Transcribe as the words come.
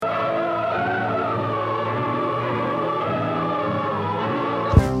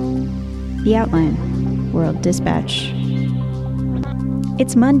The Outline, World Dispatch.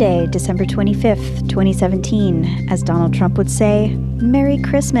 It's Monday, December 25th, 2017. As Donald Trump would say, Merry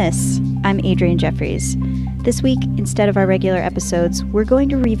Christmas. I'm Adrianne Jeffries. This week, instead of our regular episodes, we're going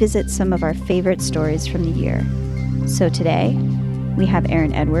to revisit some of our favorite stories from the year. So today, we have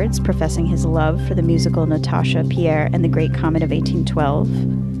Aaron Edwards professing his love for the musical Natasha, Pierre, and the Great Comet of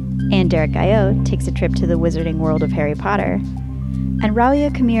 1812. Ann-Derrick Gaillot takes a trip to the wizarding world of Harry Potter. And Rawiya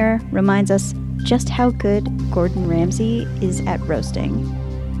Kameir reminds us just how good Gordon Ramsay is at roasting.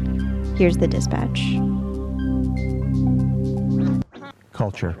 Here's the dispatch.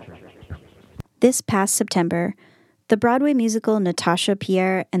 Culture. This past September, the Broadway musical Natasha,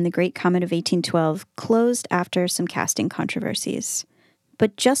 Pierre, and the Great Comet of 1812 closed after some casting controversies.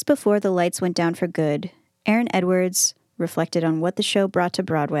 But just before the lights went down for good, Aaron Edwards reflected on what the show brought to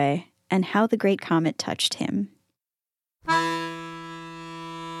Broadway and how the Great Comet touched him.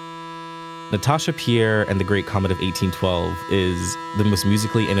 Natasha, Pierre, and the Great Comet of 1812 is the most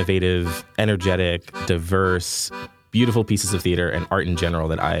musically innovative, energetic, diverse, beautiful pieces of theater and art in general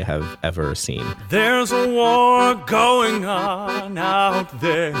that I have ever seen. There's a war going on out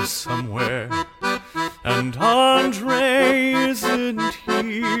there somewhere, and Andre isn't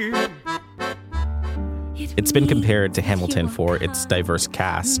here. It's been compared to Hamilton for its diverse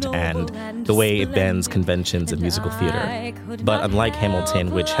cast and the way it bends conventions of musical theater. But unlike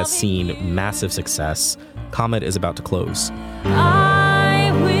Hamilton, which has seen massive success, Comet is about to close.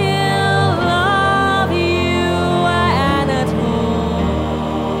 I will love you, Anatole.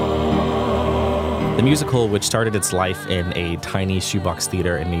 The musical, which started its life in a tiny shoebox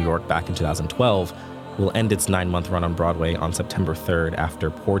theater in New York back in 2012, will end its 9-month run on Broadway on September 3rd after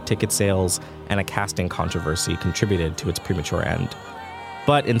poor ticket sales and a casting controversy contributed to its premature end.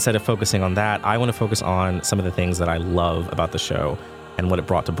 But instead of focusing on that, I want to focus on some of the things that I love about the show and what it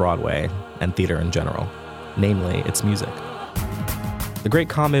brought to Broadway and theater in general, namely its music. The Great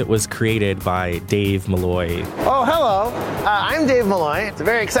Comet was created by Dave Malloy. Oh, hello. I'm Dave Malloy. It's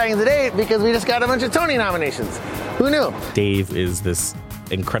very exciting today because we just got a bunch of Tony nominations. Who knew? Dave is this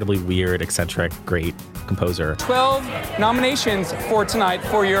incredibly weird, eccentric, great composer. 12 nominations for tonight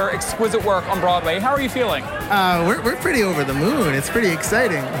for your exquisite work on Broadway. How are you feeling? We're pretty over the moon. It's pretty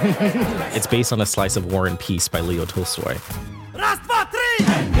exciting. It's based on a slice of War and Peace by Leo Tolstoy.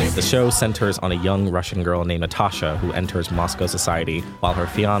 The show centers on a young Russian girl named Natasha who enters Moscow society while her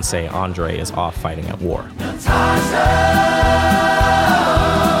fiancé, Andre, is off fighting at war.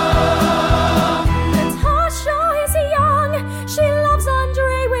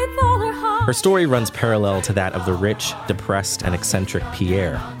 Her story runs parallel to that of the rich, depressed, and eccentric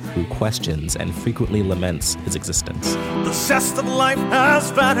Pierre, who questions and frequently laments his existence. The zest of life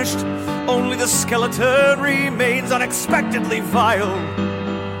has vanished. Only the skeleton remains unexpectedly vile.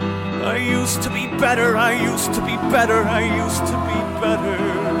 I used to be better, I used to be better, I used to be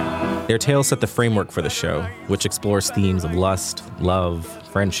better. Their tales set the framework for the show, which explores themes of lust, love,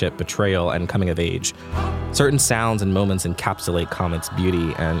 friendship, betrayal, and coming of age. Certain sounds and moments encapsulate Comet's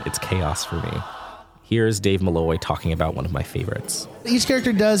beauty and its chaos for me. Here's Dave Malloy talking about one of my favorites. Each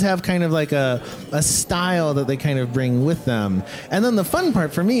character does have kind of like a style that they kind of bring with them. And then the fun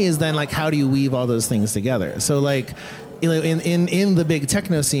part for me is then like, how do you weave all those things together? So like, you know, in the big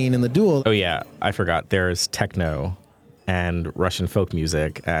techno scene in the duel. Oh yeah, I forgot. There's techno and Russian folk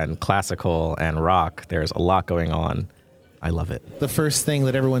music and classical and rock. There's a lot going on. I love it. The first thing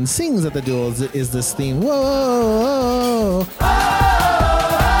that everyone sings at the duel is this theme. Whoa, whoa, whoa.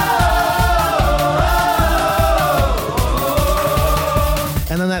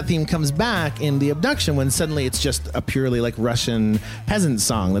 And then that theme comes back in the abduction when suddenly it's just a purely like Russian peasant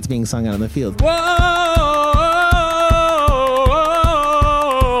song that's being sung out in the field. Whoa!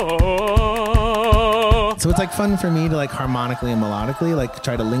 So it's like fun for me to like harmonically and melodically like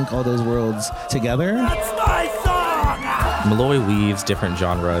try to link all those worlds together. That's my song! Malloy weaves different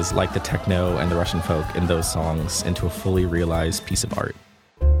genres like the techno and the Russian folk in those songs into a fully realized piece of art.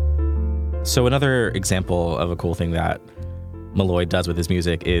 So another example of a cool thing that Malloy does with his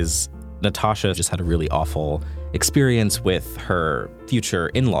music is Natasha just had a really awful experience with her future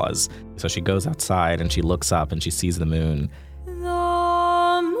in-laws. So she goes outside and she looks up and she sees the moon.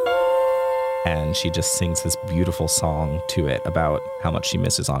 And she just sings this beautiful song to it about how much she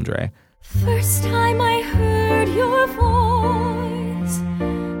misses Andre. First time I heard your voice,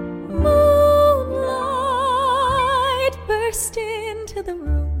 moonlight burst into the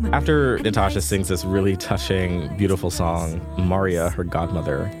room. After Natasha sings this really touching, beautiful song, Maria, her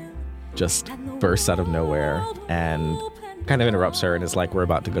godmother, just bursts out of nowhere and kind of interrupts her and is like, we're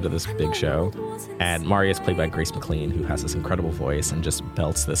about to go to this big show. And Maria is played by Grace McLean, who has this incredible voice and just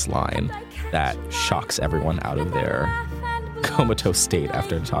belts this line that shocks everyone out of their comatose state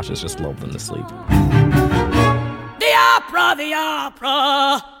after Natasha's just lulled them to sleep. The opera, the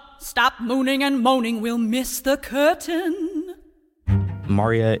opera. Stop mooning and moaning, we'll miss the curtain.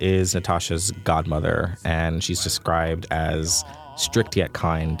 Maria is Natasha's godmother, and she's described as strict yet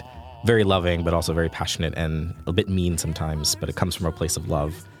kind, very loving, but also very passionate and a bit mean sometimes, but it comes from a place of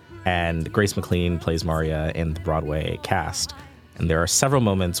love. And Grace McLean plays Maria in the Broadway cast. And there are several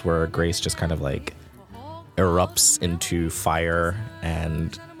moments where Grace just kind of like erupts into fire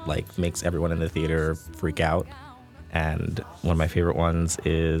and like makes everyone in the theater freak out. And one of my favorite ones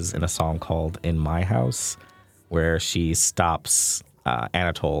is in a song called In My House, where she stops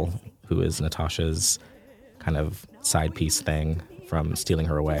Anatole, who is Natasha's kind of side piece thing, from stealing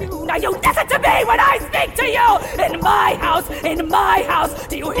her away. Now you listen to me when I speak to you! In my house! In my house!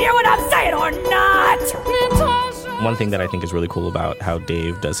 Do you hear what I'm saying or not? One thing that I think is really cool about how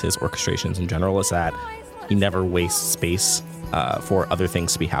Dave does his orchestrations in general is that he never wastes space for other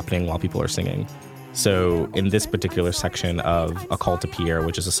things to be happening while people are singing. So in this particular section of A Call to Pierre,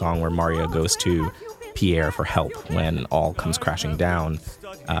 which is a song where Maria goes to Pierre for help when all comes crashing down,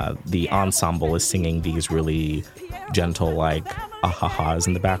 the ensemble is singing these really gentle, like, ah-ha-has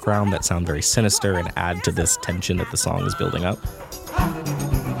in the background that sound very sinister and add to this tension that the song is building up.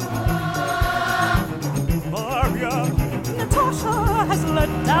 Natasha has let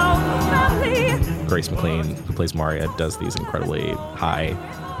down the family. Grace McLean, who plays Maria, does these incredibly high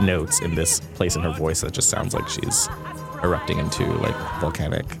notes in this place in her voice that just sounds like she's erupting into, like,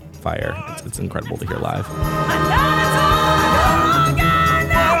 volcanic fire. It's incredible to hear live.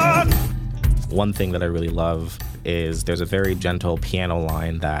 One thing that I really love is there's a very gentle piano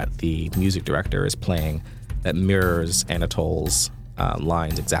line that the music director is playing that mirrors Anatole's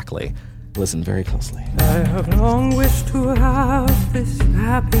lines exactly. Listen very closely. I have long wished to have this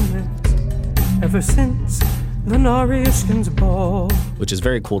happiness ever since the Narishkin's ball. Which is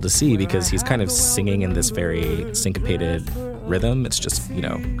very cool to see because he's kind of singing in this very syncopated rhythm. It's just, you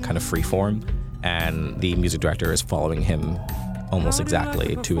know, kind of free form. And the music director is following him almost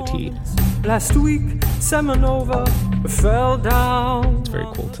exactly to a T. Last week, Semenova fell down. It's very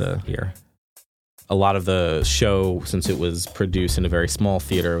cool to hear. A lot of the show, since it was produced in a very small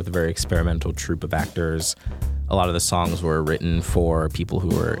theater with a very experimental troupe of actors, a lot of the songs were written for people who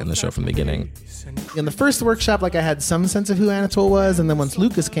were in the show from the beginning. In the first workshop, like I had some sense of who Anatole was, and then once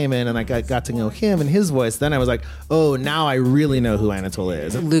Lucas came in and I got to know him and his voice, then I was like, oh, now I really know who Anatole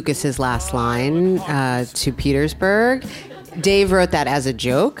is. Lucas's last line to Petersburg, Dave wrote that as a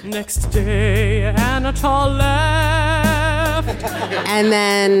joke. Next day, Anatole left. And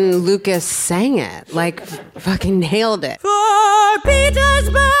then Lucas sang it, like fucking nailed it. For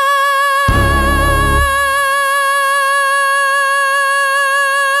Petersburg!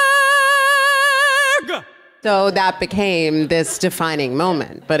 So that became this defining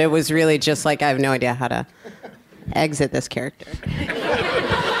moment. But it was really just like, I have no idea how to exit this character.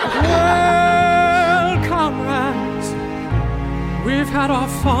 Well, comrades, we've had our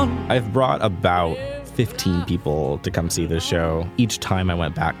fun. I've brought about 15 people to come see this show. Each time I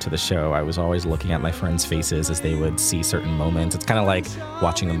went back to the show, I was always looking at my friends' faces as they would see certain moments. It's kind of like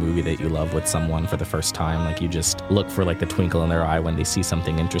watching a movie that you love with someone for the first time. Like you just look for like the twinkle in their eye when they see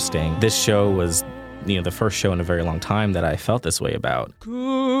something interesting. This show was, you know, the first show in a very long time that I felt this way about.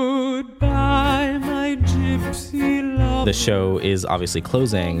 Goodbye, my gypsy love. The show is obviously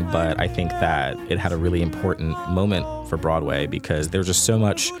closing, but I think that it had a really important moment for Broadway because there's just so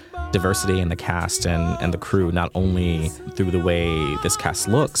much diversity in the cast and the crew, not only through the way this cast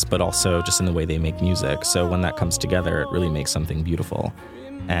looks, but also just in the way they make music. So when that comes together, it really makes something beautiful.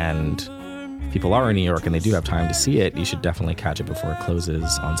 And if people are in New York and they do have time to see it, you should definitely catch it before it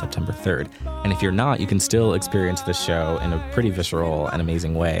closes on September 3rd. And if you're not, you can still experience this show in a pretty visceral and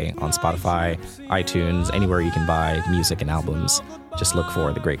amazing way on Spotify, iTunes, anywhere you can buy music and albums. Just look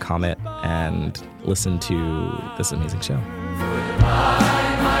for The Great Comet and listen to this amazing show.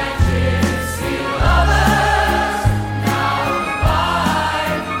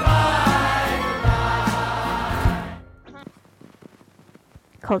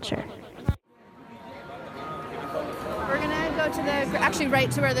 Culture. We're gonna go to actually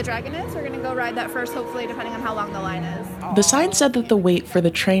right to where the dragon is. We're gonna go ride that first, hopefully, depending on how long the line is. The sign said that the wait for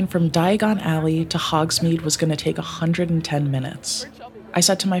the train from Diagon Alley to Hogsmeade was gonna take 110 minutes. I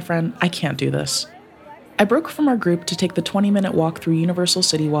said to my friend, I can't do this. I broke from our group to take the 20-minute walk through Universal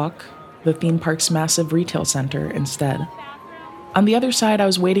City Walk, the theme park's massive retail center, instead. On the other side, I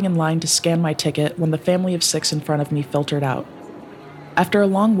was waiting in line to scan my ticket when the family of 6 in front of me filtered out. After a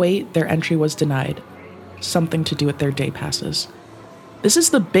long wait, their entry was denied. Something to do with their day passes. "This is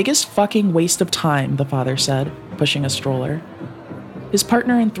the biggest fucking waste of time," the father said, pushing a stroller. His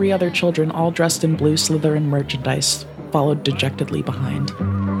partner and 3 other children, all dressed in blue Slytherin merchandise, followed dejectedly behind.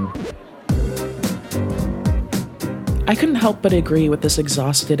 I couldn't help but agree with this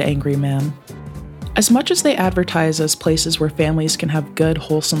exhausted, angry man. As much as they advertise as places where families can have good,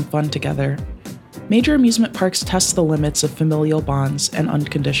 wholesome fun together, major amusement parks test the limits of familial bonds and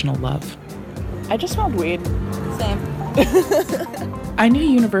unconditional love. I just smelled weed. Same. I knew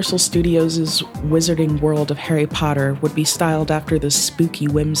Universal Studios' wizarding world of Harry Potter would be styled after the spooky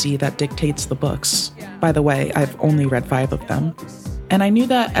whimsy that dictates the books. By the way, I've only read 5 of them. And I knew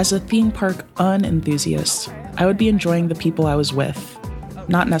that as a theme park unenthusiast, I would be enjoying the people I was with,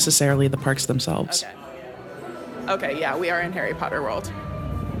 not necessarily the parks themselves. Okay, yeah, we are in Harry Potter world.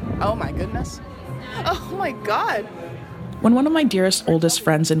 Oh my goodness. Oh my god. When one of my dearest, oldest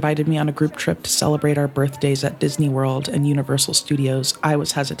friends invited me on a group trip to celebrate our birthdays at Disney World and Universal Studios, I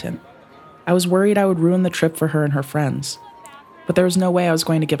was hesitant. I was worried I would ruin the trip for her and her friends. But there was no way I was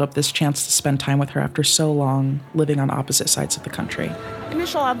going to give up this chance to spend time with her after so long, living on opposite sides of the country.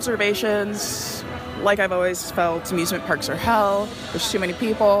 Initial observations, like I've always felt, amusement parks are hell. There's too many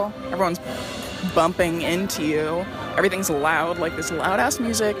people. Everyone's bumping into you. Everything's loud, like this loud-ass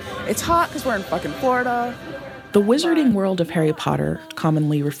music. It's hot because we're in fucking Florida. The wizarding world of Harry Potter,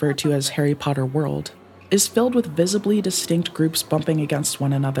 commonly referred to as Harry Potter World, is filled with visibly distinct groups bumping against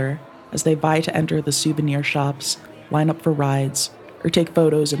one another as they vie to enter the souvenir shops, line up for rides, or take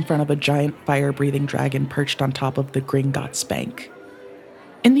photos in front of a giant fire-breathing dragon perched on top of the Gringotts Bank.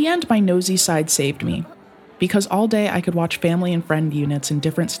 In the end, my nosy side saved me, because all day I could watch family and friend units in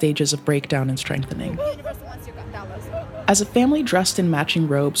different stages of breakdown and strengthening. As a family dressed in matching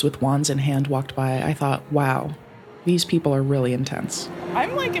robes with wands in hand walked by, I thought, wow, these people are really intense.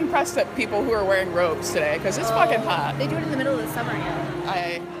 I'm like impressed at people who are wearing robes today because it's fucking hot. They do it in the middle of the summer,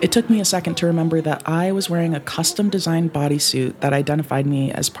 yeah. It took me a second to remember that I was wearing a custom-designed bodysuit that identified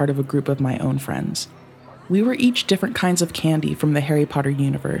me as part of a group of my own friends. We were each different kinds of candy from the Harry Potter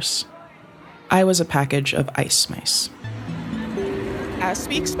universe. I was a package of ice mice. As to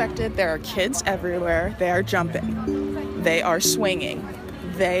be expected, there are kids everywhere. They are jumping. They are swinging.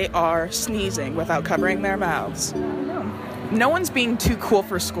 They are sneezing without covering their mouths. No one's being too cool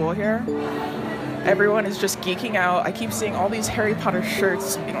for school here. Everyone is just geeking out. I keep seeing all these Harry Potter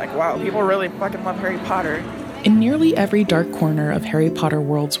shirts being like, wow, people really fucking love Harry Potter. In nearly every dark corner of Harry Potter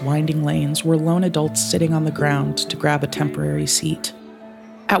World's winding lanes were lone adults sitting on the ground to grab a temporary seat.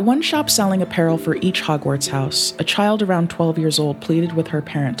 At one shop selling apparel for each Hogwarts house, a child around 12 years old pleaded with her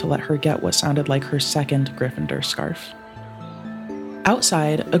parent to let her get what sounded like her second Gryffindor scarf.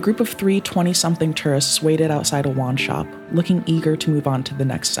 Outside, a group of 3 20-something tourists waited outside a wand shop, looking eager to move on to the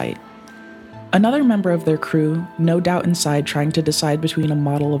next site. Another member of their crew, no doubt inside trying to decide between a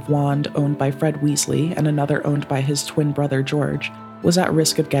model of wand owned by Fred Weasley and another owned by his twin brother George, was at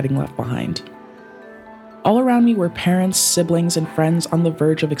risk of getting left behind. All around me were parents, siblings, and friends on the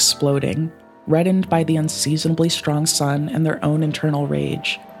verge of exploding, reddened by the unseasonably strong sun and their own internal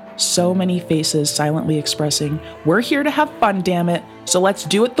rage. So many faces silently expressing, "We're here to have fun, damn it, so let's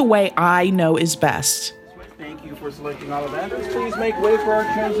do it the way I know is best." Thank you for selecting all of that. Please make way for our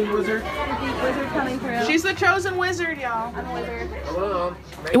chosen wizard. Wizard coming through. She's the chosen wizard, y'all. I'm a wizard. Hello.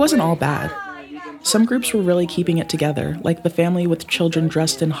 It wasn't all bad. Some groups were really keeping it together, like the family with children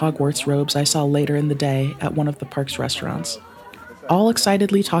dressed in Hogwarts robes I saw later in the day at one of the park's restaurants. All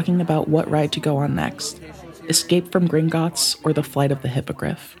excitedly talking about what ride to go on next, Escape from Gringotts or the Flight of the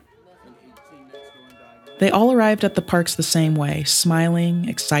Hippogriff. They all arrived at the parks the same way, smiling,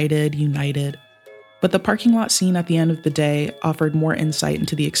 excited, united. But the parking lot scene at the end of the day offered more insight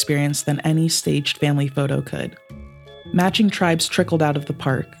into the experience than any staged family photo could. Matching tribes trickled out of the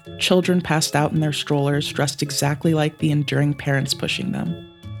park, children passed out in their strollers dressed exactly like the enduring parents pushing them.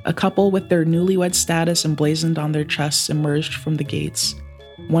 A couple with their newlywed status emblazoned on their chests emerged from the gates,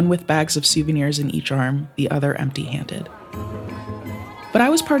 one with bags of souvenirs in each arm, the other empty-handed. But I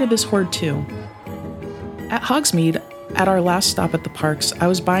was part of this horde too. At Hogsmeade, at our last stop at the parks, I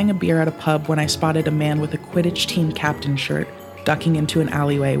was buying a beer at a pub when I spotted a man with a Quidditch team captain shirt ducking into an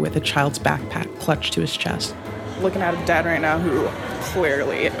alleyway with a child's backpack clutched to his chest. Looking at a dad right now who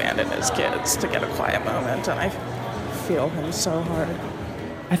clearly abandoned his kids to get a quiet moment, and I feel him so hard.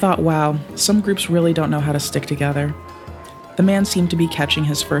 I thought, wow, some groups really don't know how to stick together. The man seemed to be catching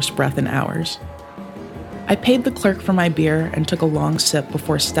his first breath in hours. I paid the clerk for my beer and took a long sip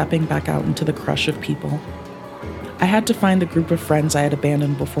before stepping back out into the crush of people. I had to find the group of friends I had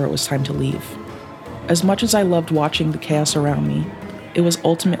abandoned before it was time to leave. As much as I loved watching the chaos around me, it was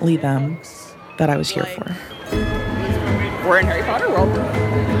ultimately them that I was here for. We're in Harry Potter world.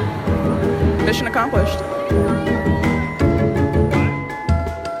 Mission accomplished.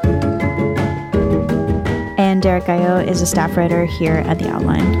 Ann-Derrick Gaillot is a staff writer here at The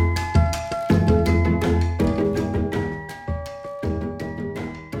Outline.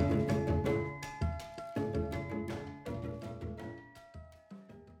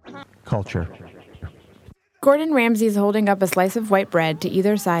 Culture. Gordon Ramsay is holding up a slice of white bread to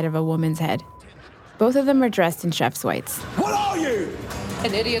either side of a woman's head. Both of them are dressed in chef's whites. What are you?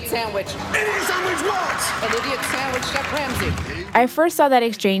 An idiot sandwich. Idiot sandwich what? An idiot sandwich, Chef Ramsay. I first saw that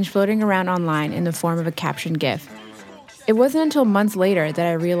exchange floating around online in the form of a captioned GIF. It wasn't until months later that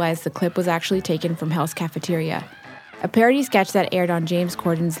I realized the clip was actually taken from Hell's Cafeteria, a parody sketch that aired on James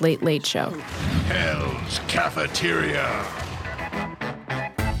Corden's Late Late Show. Hell's Cafeteria.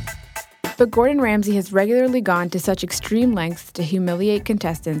 But Gordon Ramsay has regularly gone to such extreme lengths to humiliate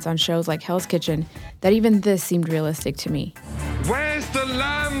contestants on shows like Hell's Kitchen that even this seemed realistic to me. Where's the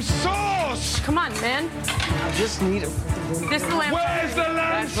lamb sauce? Come on, man. I just need it. This is the lamb. Where's the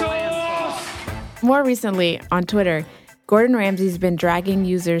lamb sauce? More recently, on Twitter, Gordon Ramsay's been dragging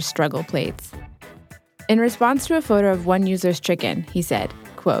users' struggle plates. In response to a photo of one user's chicken, he said,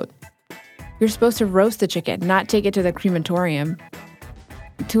 quote, "You're supposed to roast the chicken, not take it to the crematorium."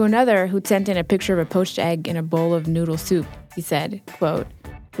 To another who'd sent in a picture of a poached egg in a bowl of noodle soup, he said, quote,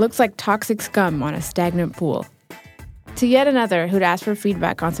 "Looks like toxic scum on a stagnant pool." To yet another who'd asked for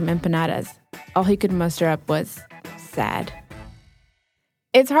feedback on some empanadas, all he could muster up was sad.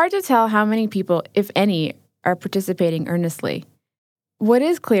 It's hard to tell how many people, if any, are participating earnestly. What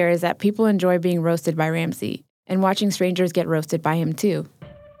is clear is that people enjoy being roasted by Ramsay and watching strangers get roasted by him too.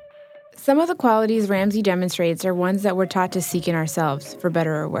 Some of the qualities Ramsay demonstrates are ones that we're taught to seek in ourselves, for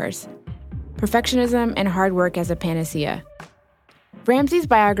better or worse. Perfectionism and hard work as a panacea. Ramsay's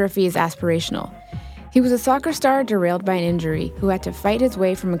biography is aspirational. He was a soccer star derailed by an injury who had to fight his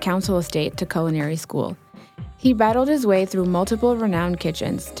way from a council estate to culinary school. He battled his way through multiple renowned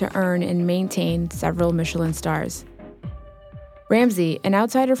kitchens to earn and maintain several Michelin stars. Ramsay, an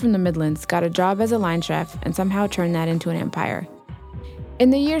outsider from the Midlands, got a job as a line chef and somehow turned that into an empire. In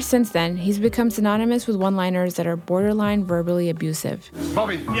the years since then, he's become synonymous with one-liners that are borderline verbally abusive.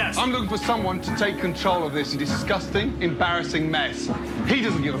 Bobby, yes. I'm looking for someone to take control of this disgusting, embarrassing mess. He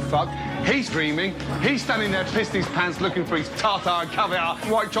doesn't give a fuck. He's dreaming. He's standing there pissed his pants looking for his tartar, caviar,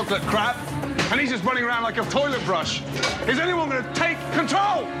 white chocolate crap. And he's just running around like a toilet brush. Is anyone going to take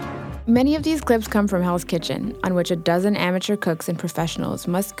control? Many of these clips come from Hell's Kitchen, on which a dozen amateur cooks and professionals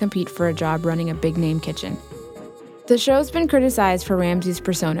must compete for a job running a big-name kitchen. The show's been criticized for Ramsay's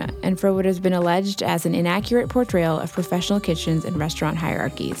persona and for what has been alleged as an inaccurate portrayal of professional kitchens and restaurant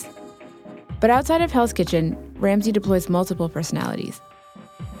hierarchies. But outside of Hell's Kitchen, Ramsay deploys multiple personalities.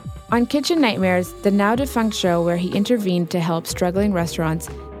 On Kitchen Nightmares, the now-defunct show where he intervened to help struggling restaurants,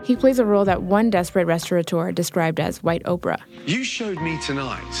 he plays a role that one desperate restaurateur described as white Oprah. You showed me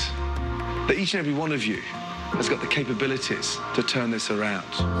tonight that each and every one of you has got the capabilities to turn this around.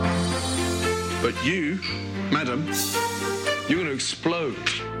 But you, madam, you're going to explode.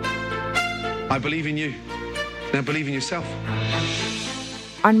 I believe in you. Now believe in yourself.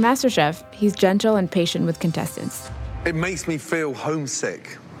 On MasterChef, he's gentle and patient with contestants. It makes me feel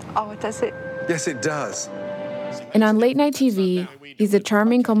homesick. Oh, does it? Yes, it does. And on late-night TV, he's a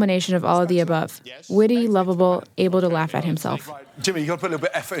charming culmination of all of the above. Witty, lovable, able to laugh at himself. Jimmy, you've got to put a little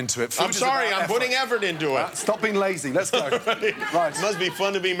bit of effort into it. I'm sorry, I'm putting effort into it. Stop being lazy. Let's go. Right. It must be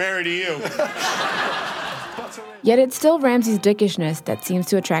fun to be married to you. Yet it's still Ramsay's dickishness that seems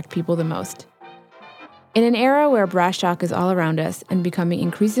to attract people the most. In an era where brash talk is all around us and becoming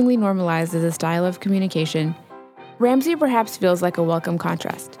increasingly normalized as a style of communication, Ramsay perhaps feels like a welcome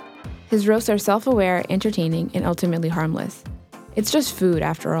contrast. His roasts are self-aware, entertaining, and ultimately harmless. It's just food,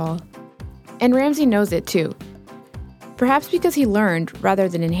 after all. And Ramsay knows it, too. Perhaps because he learned, rather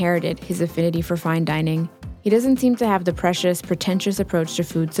than inherited, his affinity for fine dining, he doesn't seem to have the precious, pretentious approach to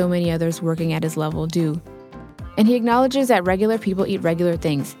food so many others working at his level do. And he acknowledges that regular people eat regular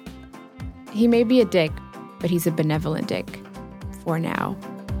things. He may be a dick, but he's a benevolent dick. For now.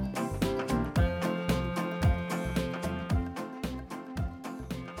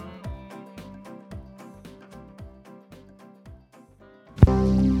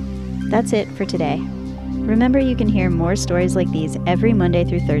 That's it for today. Remember, you can hear more stories like these every Monday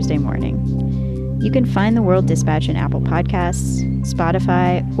through Thursday morning. You can find the World Dispatch in Apple Podcasts,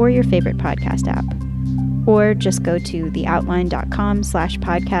 Spotify, or your favorite podcast app. Or just go to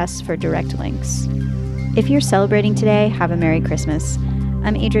theoutline.com/podcasts for direct links. If you're celebrating today, have a Merry Christmas.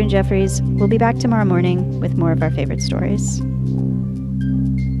 I'm Adrianne Jeffries. We'll be back tomorrow morning with more of our favorite stories.